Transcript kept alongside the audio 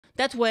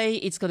That way,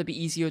 it's gonna be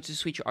easier to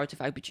switch your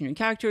artifact between your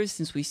characters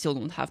since we still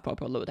don't have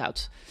proper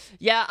loadouts.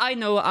 Yeah, I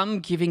know I'm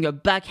giving a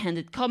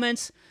backhanded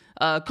compliment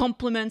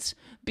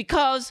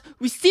because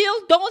we still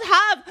don't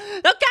have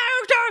the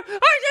character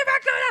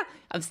artifact loadout.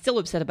 I'm still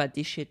upset about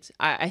this shit.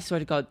 I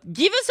swear to God,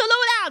 give us a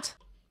loadout.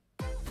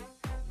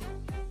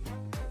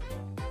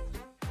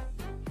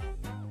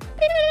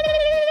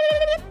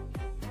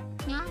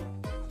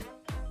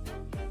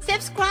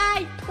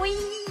 Subscribe,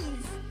 please.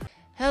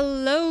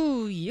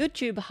 Hello,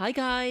 YouTube. Hi,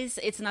 guys.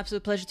 It's an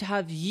absolute pleasure to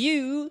have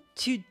you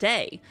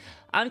today.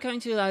 I'm coming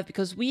to you live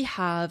because we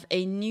have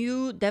a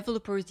new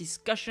developers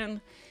discussion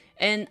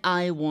and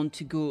I want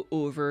to go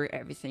over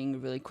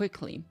everything really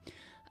quickly.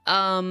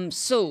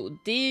 So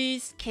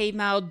this came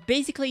out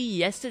basically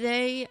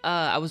yesterday.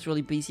 I was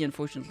really busy,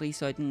 unfortunately,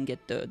 so I didn't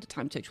get the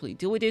time to actually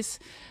deal with this.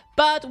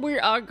 But we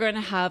are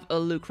gonna have a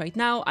look right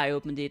now. I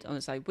opened it on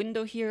the side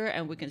window here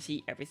and we can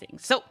see everything.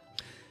 So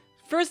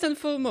first and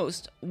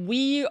foremost,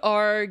 we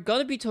are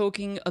gonna be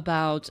talking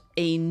about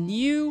a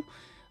new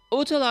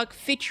autolock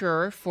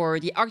feature for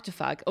the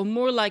artifact, or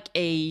more like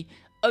a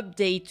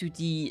update to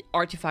the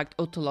artifact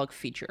autolock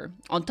feature.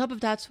 On top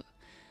of that,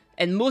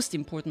 and most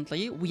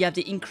importantly, we have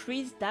the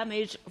increased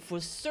damage for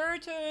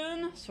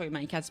certain... Sorry,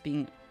 my cat's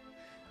being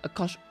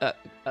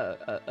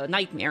a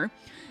nightmare.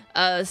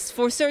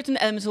 For certain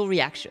elemental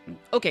reaction.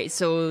 Okay,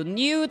 so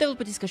new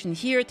developer discussion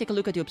here. Take a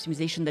look at the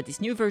optimization that this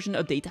new version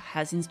update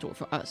has in store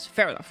for us.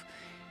 Fair enough.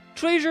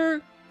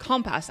 Treasure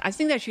compass. I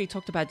think they actually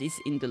talked about this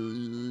in the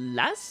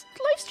last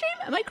live stream.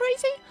 Am I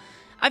crazy?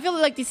 I feel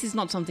like this is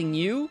not something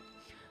new.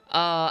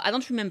 I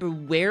don't remember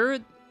where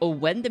or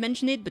when they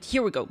mentioned it, but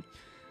here we go.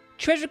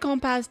 Treasure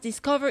compass,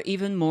 discover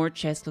even more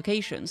chest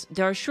locations.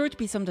 There are sure to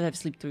be some that have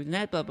slipped through the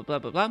net, blah, blah, blah,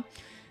 blah, blah.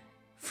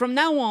 From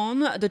now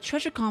on, the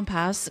treasure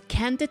compass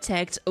can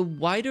detect a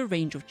wider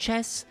range of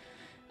chests,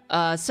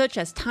 such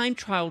as time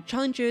trial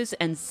challenges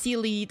and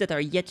silly that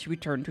are yet to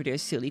return to their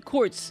silly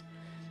courts.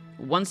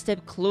 One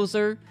step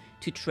closer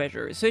to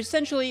treasure. So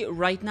essentially,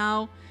 right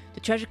now, the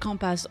treasure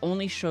compass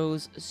only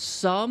shows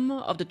some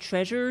of the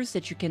treasures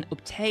that you can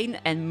obtain,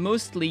 and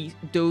mostly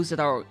those that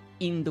are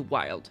in the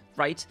wild,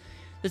 right?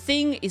 The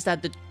thing is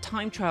that the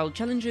time trial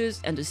challenges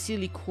and the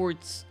silly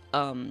courts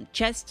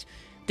chest,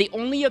 they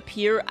only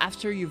appear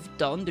after you've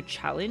done the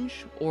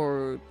challenge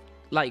or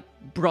like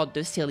brought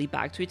the silly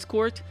back to its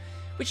court,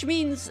 which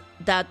means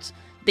that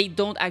they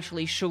don't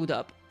actually show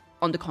up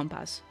on the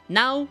compass.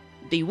 Now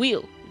they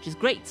will, which is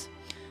great.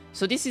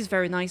 So this is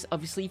very nice,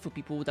 obviously, for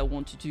people that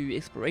want to do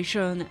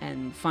exploration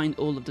and find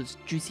all of those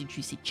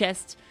juicy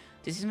chests.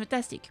 This is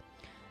fantastic.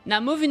 Now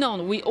moving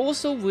on, we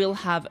also will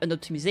have an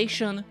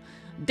optimization.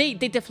 They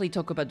definitely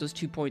talk about those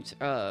 2 points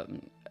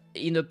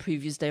in a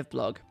previous dev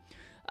blog.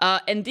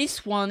 And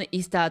this one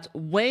is that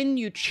when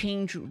you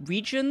change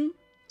region,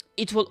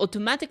 it will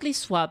automatically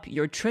swap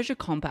your treasure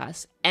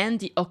compass and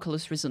the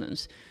Oculus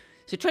resonance.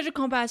 So treasure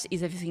compass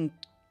is everything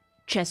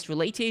chest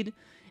related,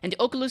 and the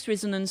Oculus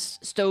resonance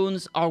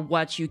stones are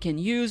what you can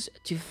use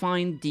to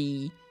find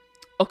the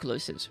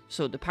Oculuses.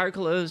 So the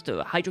Paracolors,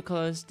 the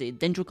Hydrocolors, the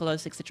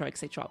Dendrocolors, etc,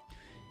 etc.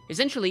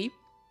 Essentially,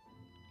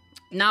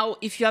 now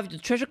if you have the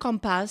treasure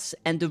compass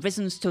and the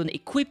resonance stone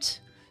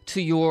equipped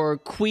to your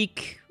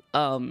quick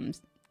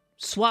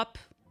swap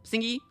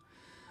thingy,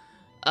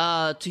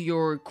 to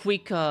your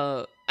quick,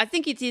 I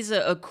think it is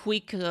a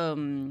quick,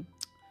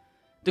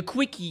 the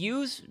quick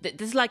use,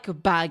 there's like a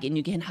bag and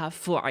you can have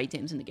 4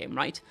 items in the game,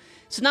 right?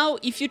 So now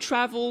if you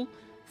travel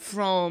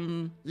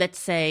from, let's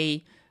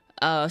say,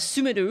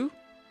 Sumeru,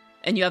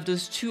 and you have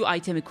those 2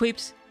 items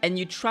equipped, and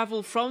you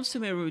travel from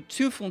Sumeru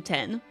to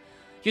Fontaine,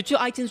 your 2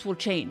 items will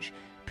change.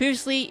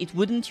 Previously, it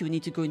wouldn't. You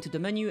need to go into the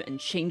menu and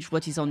change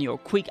what is on your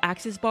quick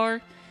access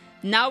bar.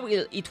 Now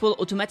it will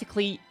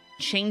automatically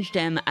change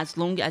them as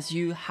long as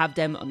you have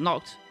them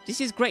unlocked. This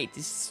is great.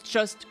 This is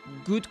just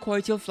good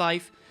quality of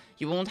life.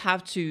 You won't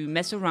have to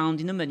mess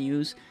around in the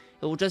menus.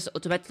 It will just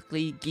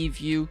automatically give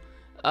you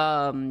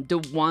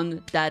the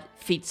one that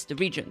fits the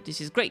region.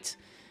 This is great.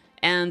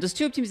 And those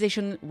 2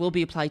 optimization will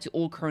be applied to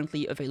all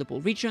currently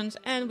available regions,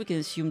 and we can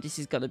assume this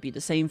is gonna be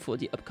the same for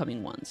the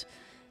upcoming ones.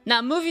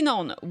 Now moving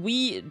on,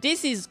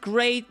 this is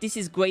great, this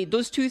is great.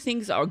 Those 2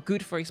 things are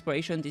good for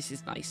exploration. This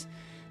is nice.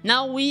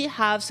 Now we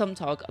have some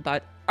talk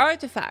about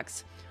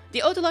artifacts.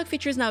 The autolock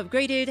feature is now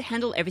upgraded,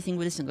 handle everything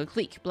with a single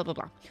click, blah blah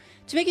blah.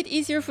 To make it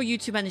easier for you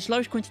to manage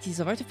large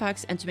quantities of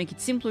artifacts and to make it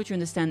simpler to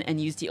understand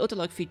and use the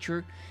autolock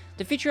feature,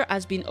 the feature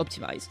has been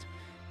optimized.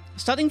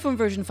 Starting from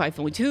version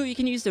 5.2, you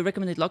can use the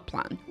recommended lock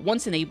plan.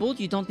 Once enabled,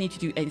 you don't need to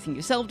do anything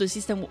yourself. The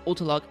system will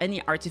autolock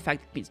any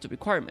artifact that meets the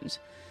requirement.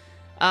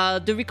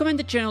 The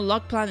recommended general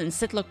lock plan and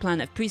set lock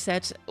plan have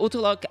presets.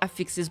 Autolock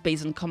affixes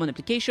based on common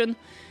application.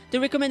 The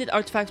recommended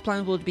artifact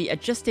plan will be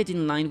adjusted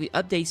in line with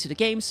updates to the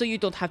game, so you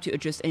don't have to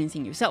adjust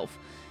anything yourself.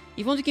 If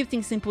you want to keep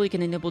things simple, you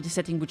can enable this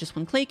setting with just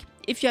one click.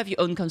 If you have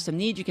your own custom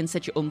need, you can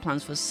set your own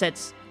plans for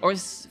sets or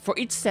for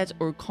each set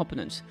or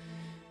component.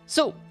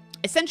 So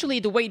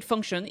essentially, the way it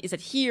functions is that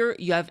here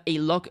you have a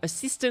lock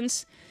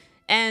assistance,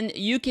 and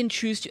you can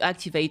choose to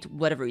activate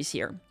whatever is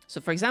here. So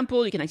for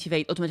example, you can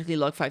activate automatically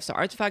log 5-star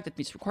artifact that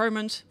meets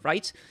requirement,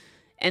 right?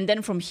 And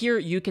then from here,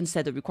 you can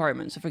set the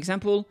requirement. So for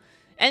example,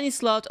 any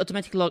slot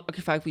automatically log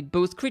artifact with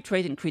both crit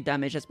rate and crit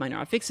damage as minor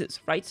affixes,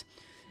 right?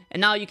 And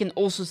now you can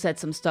also set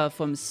some stuff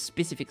from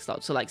specific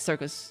slots. So like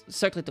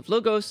circlet of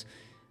logos,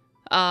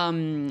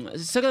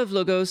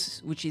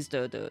 which is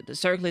the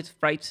circlet,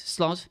 right,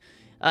 slot.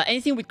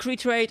 Anything with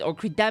crit rate or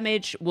crit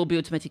damage will be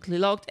automatically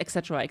logged,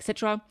 etc,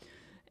 etc.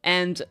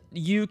 And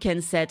you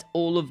can set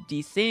all of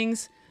these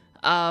things.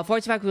 For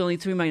artifact with only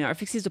 3 minor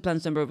affixes, the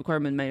plan's number of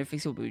requirement minor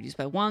affixes will be reduced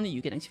by 1.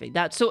 You can activate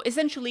that. So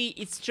essentially,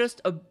 it's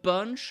just a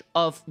bunch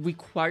of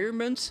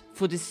requirements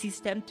for the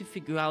system to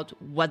figure out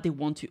what they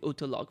want to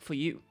auto-log for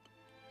you,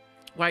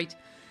 right?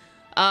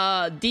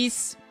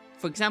 This,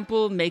 for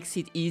example, makes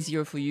it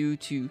easier for you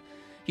to...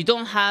 You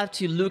don't have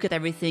to look at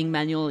everything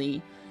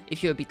manually.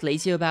 If you're a bit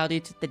lazy about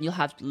it, then you'll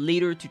have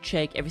later to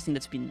check everything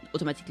that's been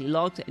automatically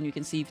logged, and you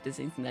can see if there's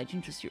anything that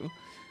interests you.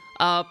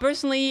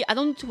 Personally, I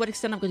don't know to what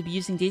extent I'm going to be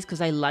using this because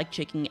I like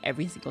checking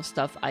every single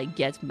stuff I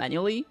get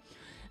manually.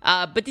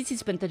 But this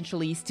is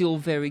potentially still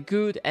very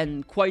good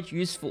and quite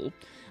useful.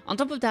 On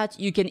top of that,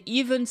 you can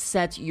even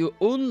set your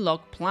own log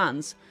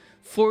plans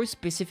for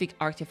specific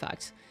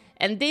artifacts.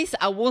 And this,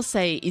 I will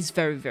say, is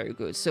very, very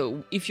good.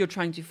 So if you're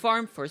trying to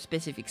farm for a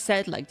specific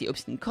set, like the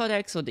Obsidian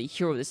Codex or the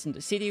Hero of the Cinder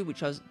City,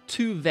 which are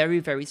 2 very,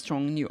 very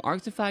strong new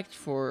artifacts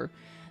for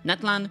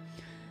Natlan,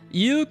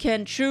 you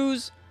can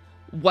choose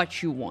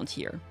what you want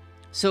here.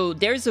 So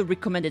there's a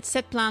recommended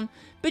set plan,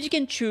 but you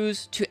can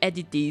choose to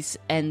edit this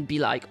and be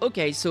like,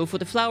 okay, so for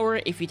the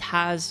flower, if it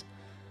has,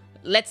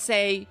 let's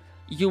say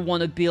you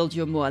want to build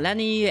your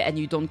Moalani and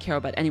you don't care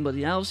about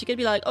anybody else, you can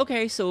be like,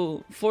 okay,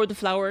 so for the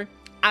flower,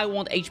 I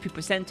want HP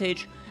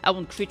percentage, I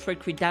want crit rate,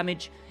 crit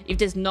damage. If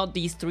there's not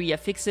these 3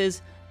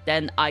 affixes,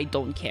 then I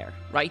don't care,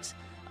 right?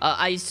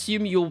 I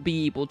assume you'll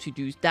be able to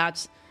do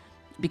that,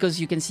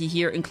 because you can see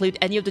here, include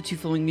any of the 2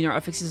 following minor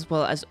affixes as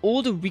well as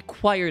all the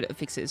required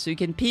affixes. So you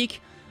can pick,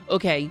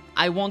 okay,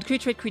 I want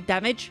crit rate, crit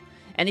damage,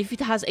 and if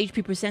it has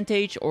HP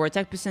percentage or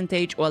attack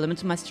percentage or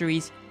elemental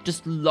masteries,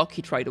 just lock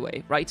it right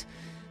away, right?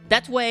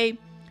 That way,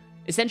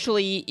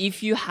 essentially,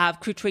 if you have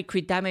crit rate,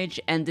 crit damage,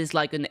 and there's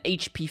like an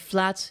HP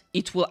flat,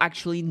 it will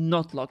actually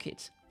not lock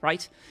it,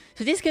 right?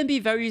 So this can be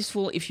very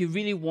useful if you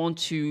really want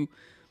to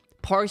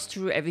parse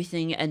through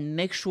everything and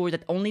make sure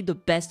that only the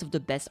best of the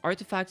best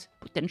artifacts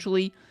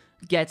potentially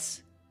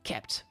gets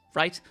kept,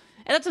 right?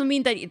 And that doesn't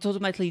mean that it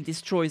automatically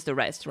destroys the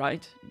rest,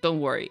 right? Don't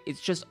worry,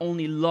 it just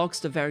only locks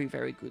the very,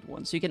 very good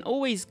ones. So you can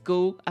always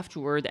go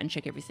afterward and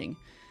check everything.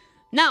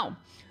 Now,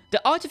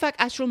 the artifact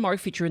astral mark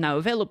feature now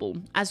available.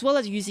 As well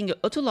as using an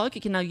autolog,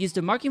 you can now use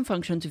the marking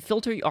function to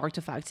filter your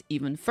artifacts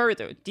even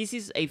further. This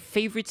is a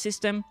favorite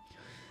system.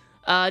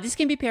 This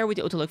can be paired with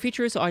the autolog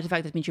feature, so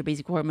artifacts that meet your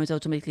basic requirements are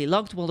automatically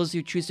logged, while those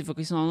you choose to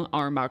focus on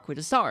are marked with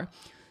a star.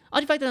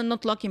 Artifacts that are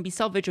not locked can be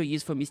salvaged or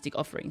used for mystic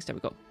offerings. There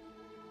we go.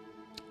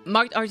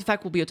 Marked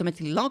artifact will be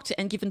automatically locked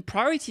and given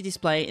priority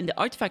display in the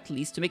artifact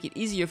list to make it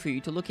easier for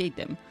you to locate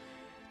them.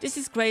 This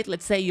is great.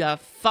 Let's say you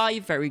have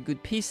 5 very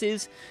good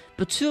pieces,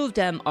 but 2 of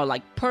them are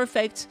like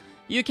perfect.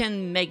 You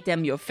can make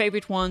them your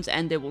favorite ones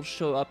and they will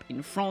show up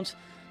in front.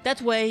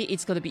 That way,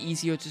 it's gonna be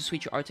easier to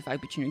switch your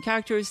artifact between your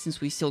characters since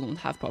we still don't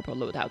have proper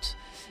loadouts.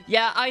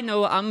 Yeah, I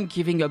know I'm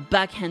giving a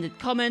backhanded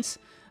compliment,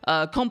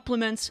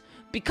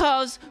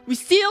 because we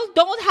still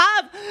don't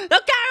have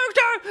the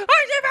character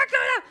artifact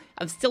loadout.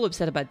 I'm still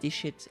upset about this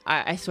shit.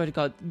 I swear to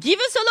God, give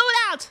us a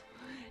loadout!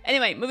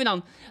 Anyway, moving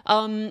on.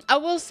 I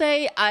will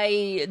say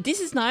this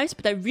is nice,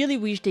 but I really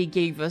wish they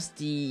gave us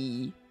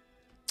the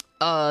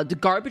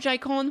garbage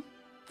icon,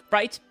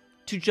 right?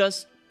 To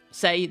just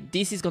say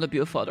this is gonna be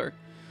a fodder,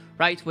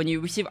 right? When you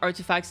receive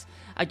artifacts,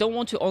 I don't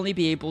want to only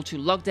be able to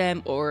log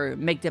them or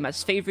make them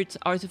as favorite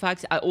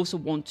artifacts. I also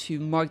want to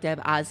mark them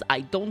as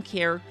I don't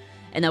care,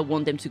 and I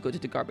want them to go to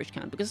the garbage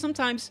can, because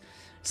sometimes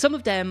some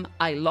of them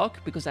I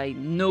lock because I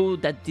know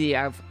that they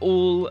have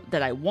all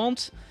that I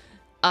want.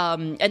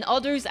 And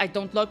others I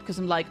don't lock because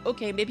I'm like,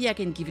 okay, maybe I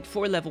can give it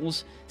 4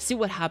 levels, see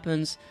what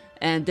happens,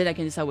 and then I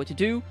can decide what to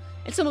do.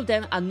 And some of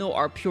them I know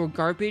are pure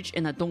garbage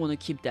and I don't want to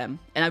keep them.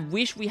 And I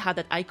wish we had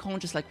that icon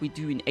just like we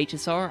do in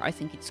HSR. I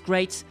think it's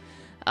great.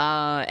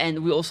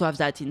 And we also have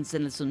that in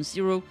Zenless Zone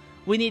 0.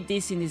 We need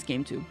this in this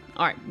game too.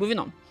 Alright, moving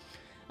on.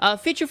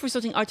 Feature for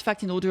sorting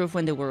artifacts in order of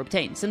when they were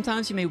obtained.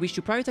 Sometimes you may wish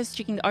to prioritize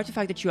checking the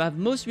artifact that you have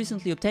most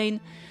recently obtained.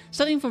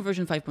 Starting from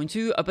version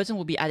 5.2, a button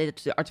will be added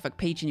to the artifact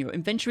page in your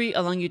inventory,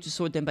 allowing you to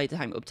sort them by the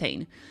time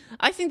obtained.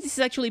 I think this is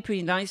actually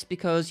pretty nice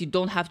because you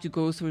don't have to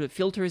go through the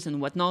filters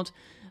and whatnot.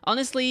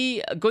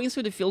 Honestly, going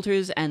through the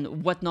filters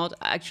and whatnot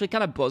actually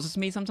kind of bothers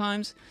me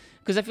sometimes,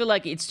 because I feel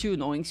like it's too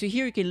annoying. So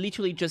here you can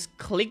literally just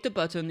click the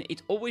button,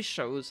 it always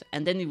shows,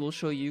 and then it will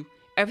show you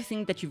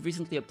everything that you've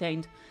recently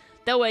obtained.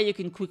 That way you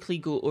can quickly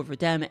go over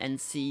them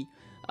and see,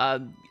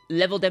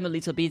 level them a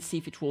little bit, see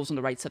if it rolls on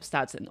the right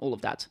substats and all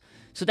of that.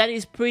 So that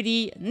is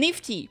pretty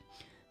nifty.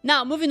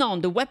 Now, moving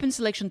on, the weapon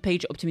selection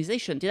page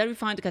optimization. Did I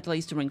refine the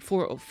catalyst to rank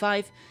 4 or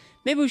 5?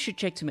 Maybe we should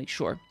check to make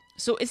sure.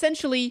 So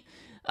essentially,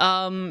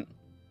 It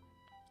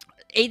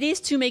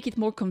is to make it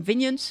more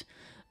convenient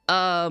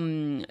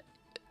to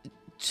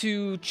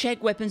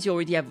check weapons you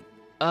already have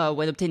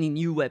when obtaining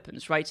new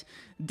weapons, right?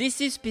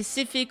 This is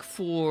specific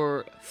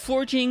for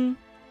forging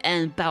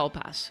and battle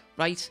pass,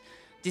 right?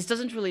 This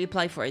doesn't really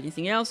apply for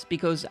anything else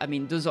because, I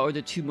mean, those are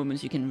the two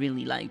moments you can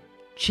really, like,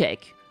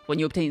 check when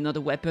you obtain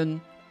another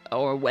weapon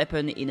or a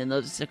weapon in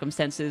another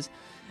circumstances.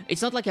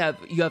 It's not like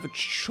you have a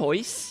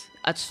choice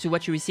as to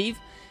what you receive,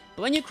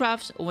 but when you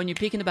craft or when you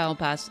pick in a battle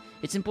pass,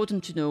 it's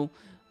important to know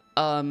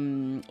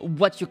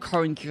what your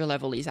current gear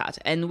level is at.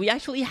 And we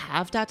actually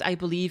have that, I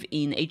believe,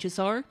 in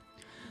HSR.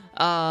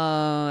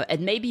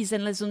 And maybe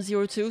Zenless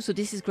Zone 02, so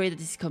this is great that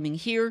this is coming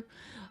here.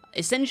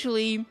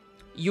 Essentially,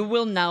 you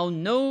will now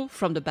know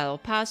from the battle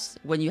pass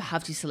when you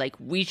have to select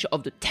which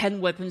of the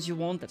 10 weapons you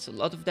want, that's a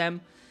lot of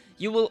them,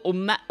 you will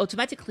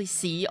automatically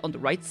see on the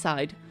right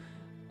side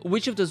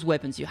which of those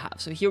weapons you have.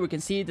 So here we can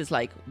see there's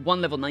like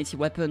one level 90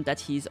 weapon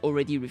that he's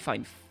already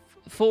refined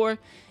for,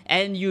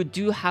 and you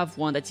do have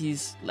one that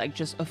is like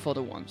just a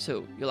further one.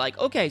 So you're like,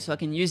 okay, so I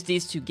can use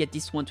this to get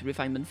this one to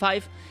refinement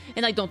 5,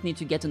 and I don't need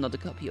to get another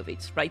copy of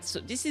it, right? So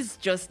this is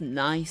just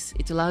nice.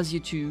 It allows you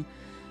to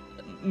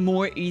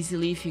more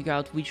easily figure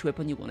out which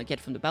weapon you want to get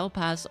from the battle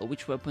pass or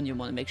which weapon you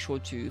want to make sure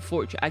to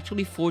forge. I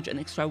actually forge an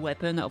extra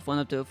weapon of one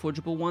of the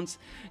forgeable ones,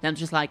 and I'm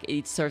just like,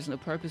 it serves no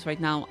purpose right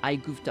now, I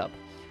goofed up.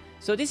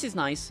 So this is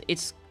nice,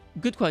 it's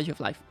good quality of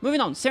life. Moving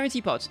on,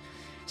 Serenity Pot.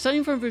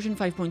 Starting from version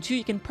 5.2,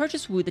 you can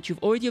purchase wood that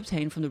you've already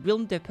obtained from the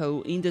Realm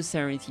Depot in the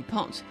Serenity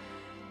Pot.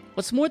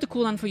 What's more, the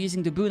cooldown for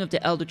using the boon of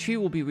the Elder Tree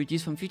will be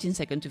reduced from 15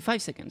 seconds to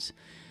 5 seconds.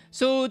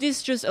 So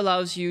this just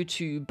allows you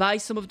to buy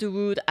some of the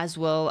wood, as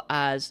well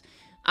as,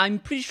 I'm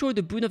pretty sure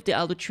the boon of the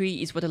Elder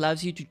Tree is what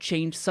allows you to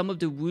change some of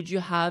the wood you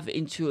have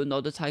into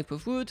another type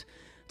of wood.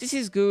 This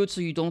is good,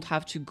 so you don't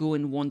have to go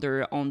and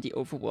wander on the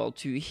overworld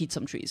to hit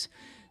some trees.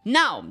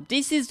 Now,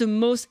 this is the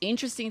most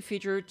interesting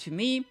feature to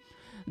me.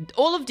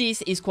 All of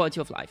this is quality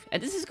of life,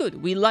 and this is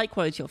good. We like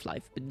quality of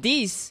life, but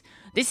this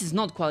is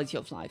not quality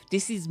of life.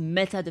 This is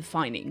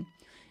meta-defining.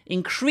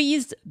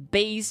 Increased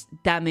base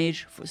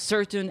damage for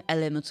certain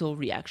elemental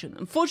reaction.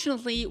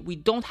 Unfortunately, we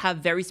don't have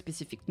very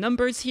specific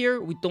numbers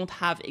here. We don't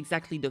have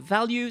exactly the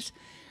values.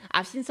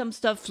 I've seen some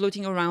stuff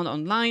floating around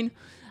online.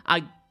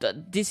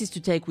 This is to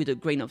take with a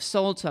grain of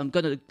salt, so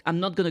I'm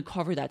not gonna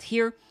cover that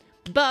here.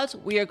 But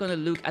we are gonna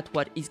look at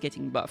what is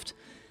getting buffed.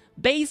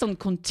 Based on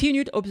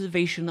continued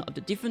observation of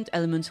the different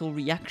elemental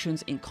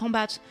reactions in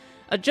combat,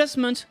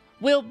 adjustment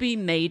will be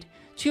made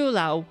to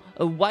allow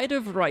a wider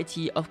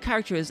variety of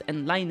characters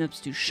and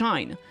lineups to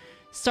shine.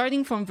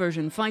 Starting from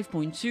version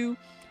 5.2,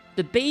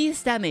 the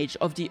base damage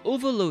of the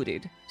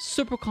overloaded,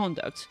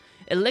 superconduct,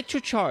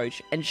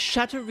 electrocharge, and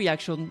shatter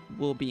reaction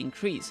will be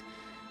increased.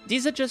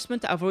 These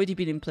adjustments have already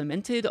been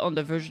implemented on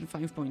the version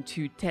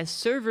 5.2 test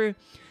server,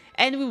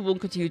 and we will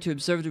continue to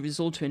observe the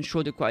result to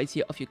ensure the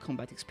quality of your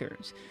combat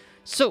experience.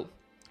 So,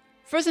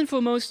 first and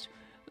foremost,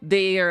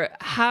 there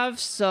have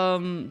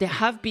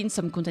been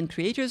some content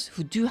creators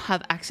who do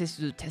have access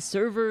to the test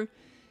server,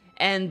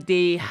 and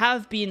they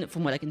have been,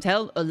 from what I can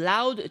tell,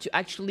 allowed to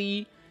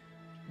actually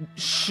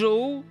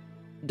show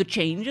the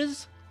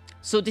changes.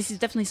 So this is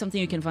definitely something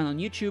you can find on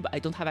YouTube. I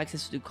don't have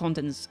access to the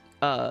contents,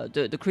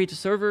 the creator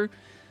server,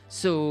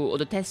 or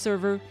the test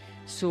server,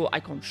 so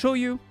I can't show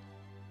you.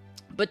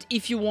 But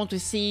if you want to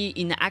see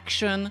in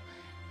action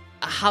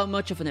how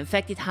much of an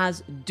effect it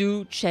has,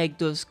 do check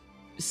those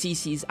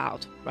CCs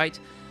out, right?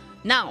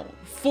 Now,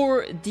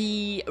 for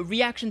the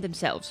reaction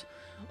themselves,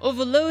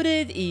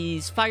 overloaded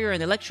is fire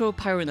and electro,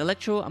 pyro and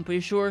electro, I'm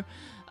pretty sure.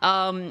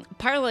 Pyro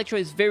electro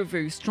is very,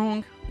 very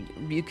strong.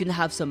 You can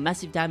have some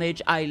massive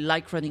damage. I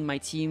like running my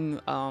team,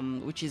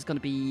 which is going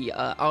to be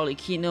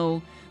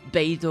Arlecchino,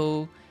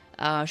 Beidou,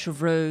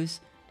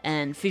 Chevreuse,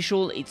 and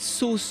Fischl. It's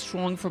so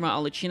strong for my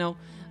Arlecchino.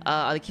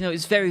 Arlecchino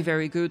is very,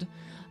 very good.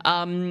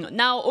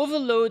 Now,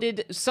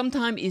 overloaded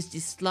sometimes is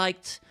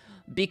disliked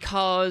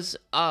because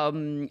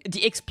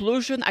the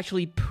explosion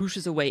actually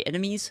pushes away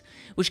enemies,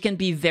 which can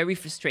be very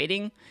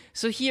frustrating.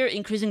 So here,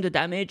 increasing the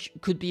damage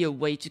could be a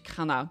way to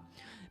kind of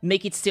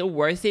make it still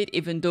worth it,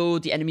 even though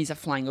the enemies are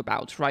flying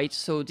about, right?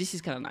 So this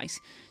is kind of nice.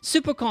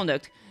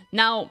 Superconduct.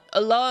 Now,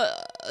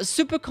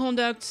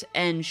 superconduct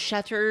and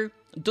shatter,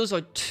 those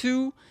are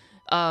two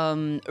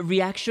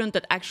reactions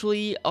that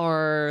actually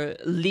are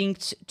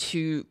linked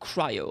to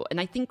cryo, and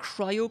I think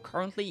cryo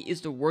currently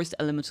is the worst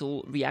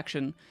elemental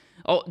reaction,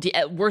 or the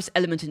worst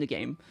element in the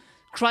game.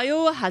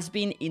 Cryo has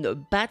been in a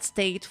bad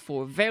state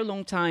for a very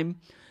long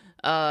time.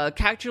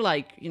 Character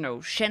like, you know,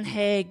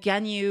 Shenhe,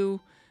 Ganyu,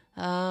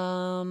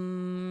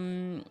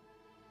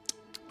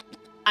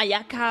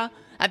 Ayaka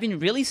have been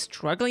really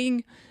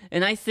struggling,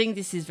 and I think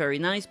this is very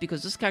nice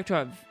because those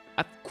characters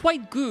are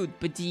quite good,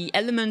 but the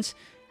element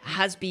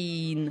has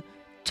been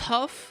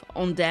tough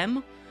on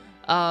them,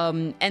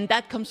 and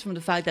that comes from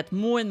the fact that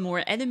more and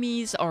more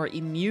enemies are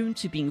immune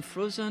to being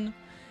frozen,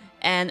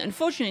 and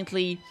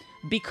unfortunately,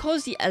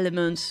 because the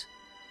elements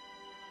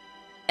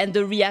and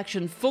the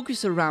reaction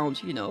focus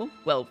around, you know,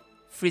 well,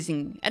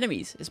 freezing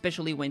enemies,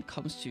 especially when it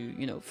comes to,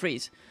 you know,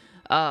 freeze,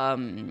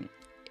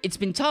 it's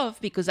been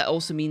tough because that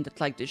also means that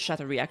like the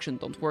shatter reaction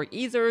don't work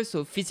either,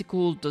 so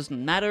physical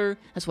doesn't matter.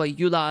 That's why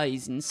Eula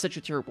is in such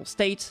a terrible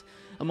state,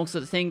 amongst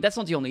other things. That's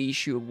not the only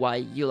issue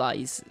why Eula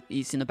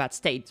is in a bad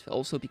state,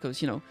 also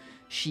because, you know,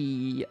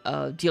 she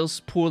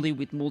deals poorly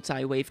with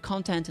multi-wave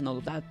content and all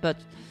of that, but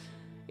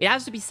it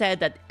has to be said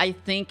that I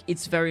think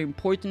it's very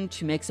important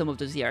to make some of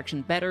those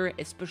reactions better,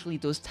 especially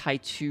those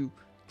tied to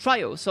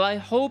Trio. So I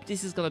hope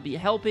this is gonna be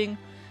helping.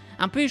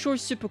 I'm pretty sure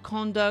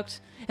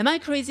Superconduct... Am I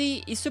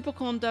crazy? Is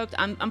Superconduct...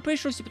 I'm pretty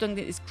sure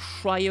Superconduct is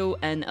Cryo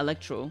and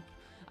Electro.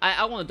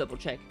 I want to double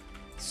check.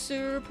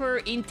 Super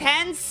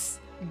Intense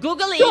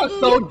Googling! You're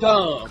so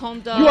dumb!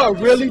 Conduct, you are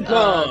really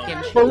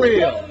dumb! For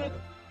real!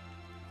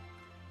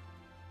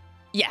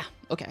 Yeah,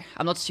 okay.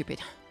 I'm not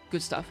stupid.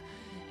 Good stuff.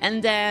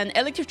 And then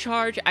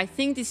Electrocharge, I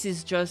think this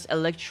is just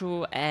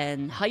Electro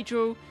and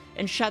Hydro.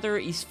 And Shatter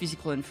is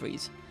Physical and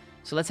Freeze.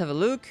 So let's have a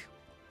look.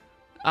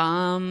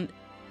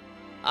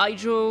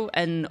 Hydro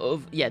and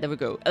yeah, there we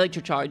go,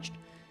 Electrocharged,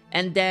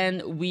 and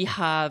then we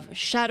have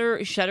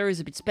Shatter. Shatter is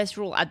a bit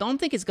special. I don't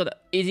think it's gonna.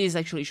 It is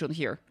actually shown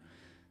here.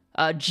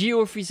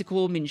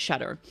 Geophysical means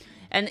Shatter,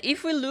 and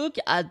if we look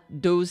at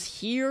those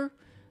here,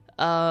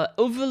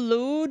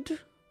 Overload.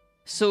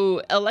 So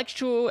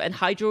Electro and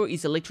Hydro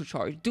is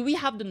Electrocharged. Do we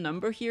have the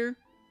number here?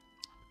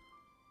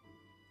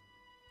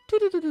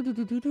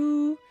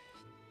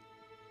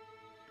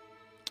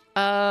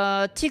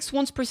 Ticks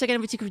once per second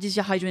every tick reduces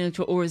your Hydro and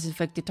Electro aura is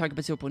affected target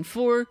by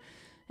 0.4,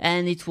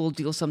 and it will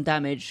deal some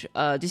damage.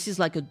 This is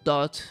like a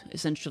dot,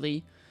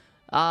 essentially.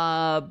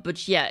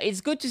 But yeah, it's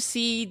good to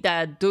see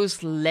that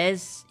those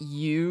less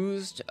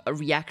used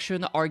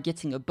reaction are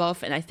getting a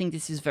buff, and I think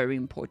this is very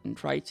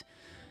important, right?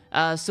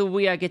 So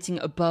we are getting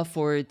a buff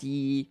for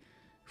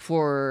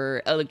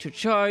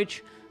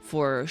Electrocharge,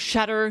 for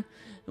Shatter.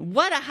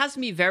 What has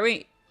me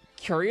very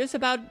curious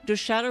about the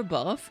Shatter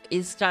buff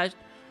is that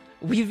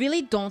we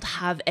really don't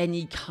have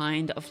any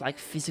kind of like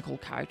physical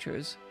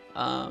characters.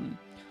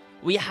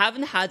 We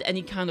haven't had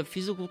any kind of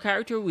physical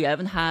character. We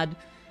haven't had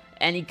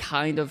any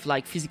kind of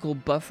like physical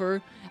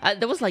buffer.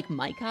 There was like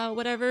Micah or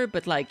whatever,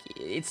 but like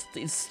it's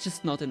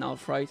just not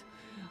enough, right?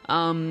 So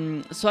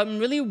I'm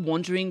really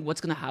wondering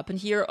what's gonna happen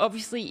here.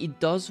 Obviously, it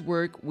does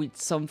work with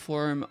some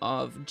form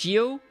of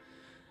Geo,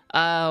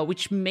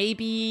 which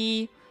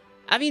maybe,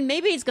 I mean,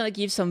 maybe it's gonna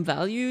give some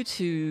value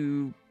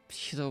to,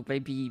 you know,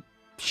 maybe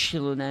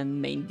Shilonen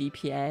main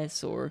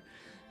DPS, or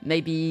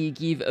maybe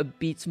give a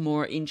bit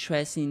more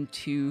interest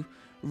into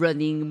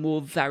running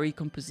more varied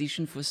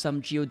composition for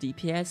some Geo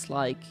DPS,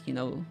 like, you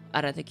know,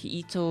 Arataki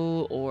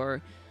Ito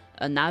or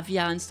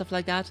Navia and stuff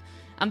like that.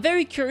 I'm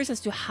very curious as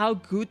to how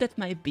good that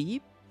might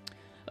be.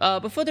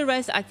 But for the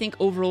rest, I think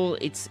overall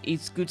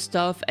it's good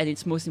stuff, and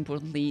it's most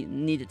importantly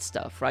needed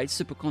stuff, right?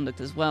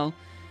 Superconduct as well.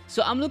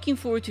 So I'm looking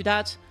forward to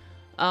that.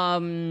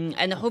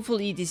 And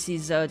hopefully this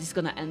is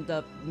gonna end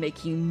up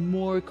making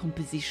more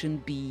composition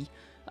be,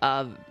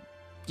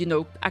 you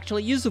know,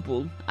 actually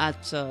usable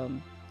at.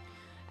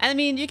 I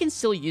mean, you can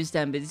still use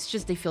them, but it's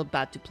just they feel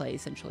bad to play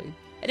essentially.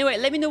 Anyway,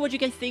 let me know what you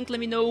guys think.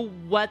 Let me know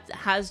what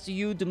has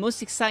you the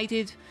most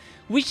excited.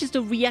 Which is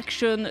the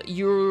reaction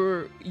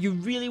you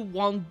really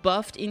want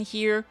buffed in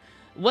here?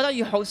 What are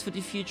your hopes for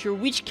the future?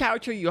 Which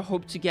character you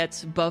hope to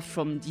get buffed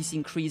from this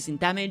increase in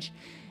damage?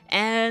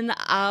 And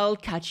I'll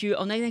catch you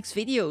on the next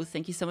video.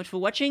 Thank you so much for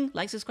watching.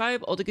 Like,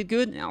 subscribe, all the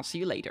good, and I'll see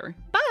you later.